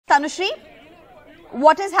Tanushree,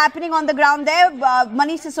 what is happening on the ground there?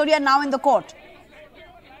 Manish Sisodia now in the court.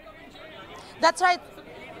 That's right.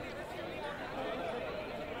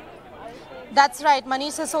 That's right.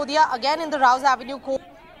 Manish Sisodia again in the Rouse Avenue court.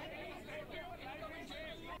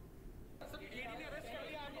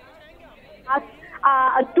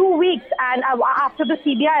 2 weeks and after the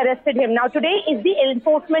CBI arrested him. Now today is the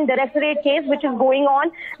Enforcement Directorate case which is going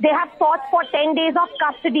on. They have sought for 10 days of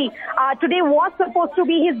custody. Today was supposed to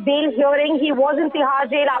be his bail hearing. He was in Tihar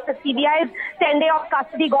Jail after CBI's 10-day of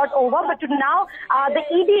custody got over. But now the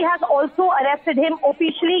ED has also arrested him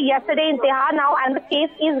officially yesterday in Tihar now, and the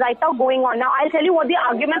case is right now going on. Now I'll tell you what the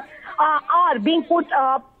arguments are being put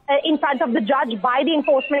in front of the judge by the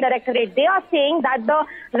Enforcement Directorate. They are saying that the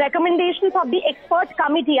recommendations of the expert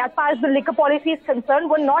committee as far as the liquor policy is concerned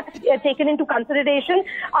were not taken into consideration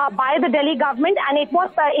by the Delhi government, and it was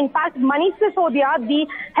in fact Manish Sisodia, the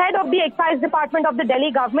head of the excise department of the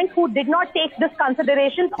Delhi government, who did not take this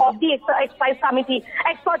considerations of the expert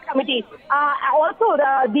committee. Also,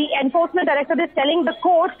 the Enforcement Directorate is telling the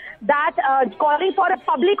court that calling for a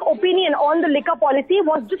public opinion on the liquor policy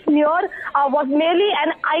was just merely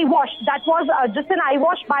an eyewash. That was just an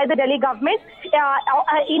eyewash by the Delhi government.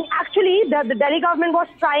 Actually, the Delhi government was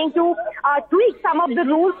trying to tweak some of the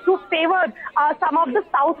rules to favor some of the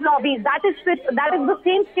South lobbies. That is the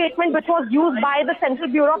same statement which was used by the Central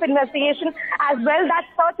Bureau of Investigation as well, that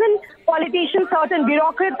certain politicians, certain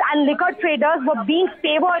bureaucrats and liquor traders were being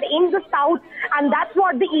favored in the South, and that's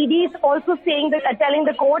what the ED is also saying, telling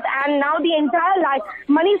the court. And now the entire line,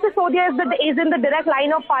 Manish Sisodia is in the direct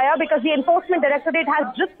line of fire, because the Enforcement Directorate has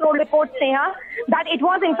just told the court, Sneha, that it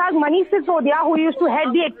was in fact Manish Sisodia who used to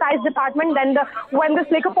head the excise department when this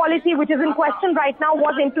liquor policy, which is in question right now,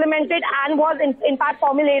 was implemented and was in fact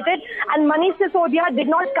formulated. And Manish Sisodia did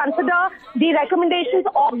not consider the recommendations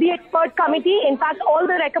of the expert committee. In fact, all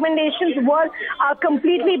the recommendations were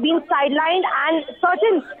completely being sidelined, and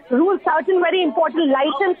certain rules, certain very important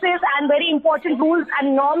licenses and very important rules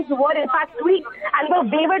and norms were in fact tweaked and were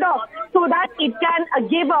waived off, so that it can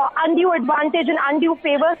give undue advantage and undue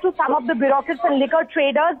favors to some of the bureaucrats and liquor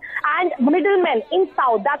traders and middlemen in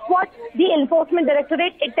South. That's what the Enforcement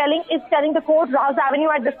Directorate is telling the court, Rouse Avenue,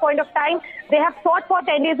 at this point of time. They have sought for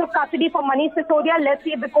 10 days of custody for Manish Sisodia. Let's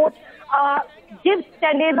see if the court gives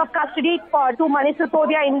 10 days of custody to Manish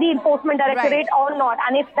Sisodia in the Enforcement Directorate or not.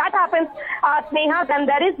 And if that happens, Sneha, then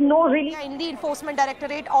there is no relief in the Enforcement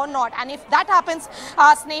Directorate or not. And if that happens,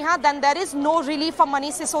 Sneha, then there is no relief for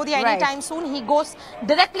Manish Sisodia anytime soon. He goes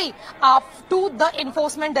directly to the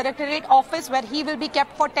Enforcement Directorate office, where he will be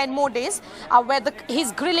kept for 10 more days, where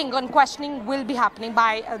his grilling and questioning will be happening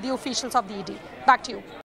by the officials of the ED. Back to you.